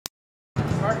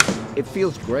It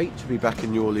feels great to be back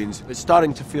in New Orleans. It's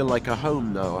starting to feel like a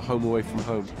home now, a home away from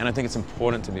home. And I think it's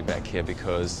important to be back here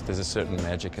because there's a certain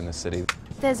magic in the city.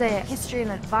 There's a history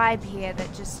and a vibe here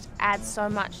that just adds so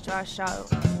much to our show.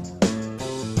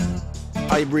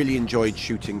 I really enjoyed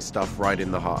shooting stuff right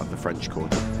in the heart of the French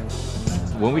Quarter.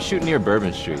 When we shoot near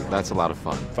Bourbon Street, that's a lot of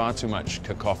fun. Far too much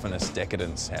cacophonous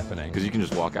decadence happening. Because you can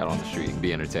just walk out on the street and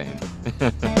be entertained.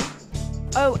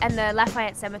 Oh, and the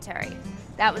Lafayette Cemetery.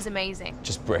 That was amazing.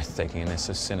 Just breathtaking, and they're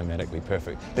so cinematically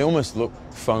perfect. They almost look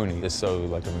phony. They're so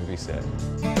like a movie set.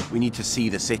 We need to see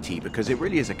the city because it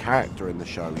really is a character in the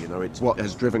show, you know. It's what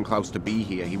has driven Klaus to be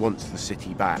here. He wants the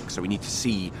city back, so we need to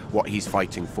see what he's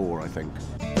fighting for, I think.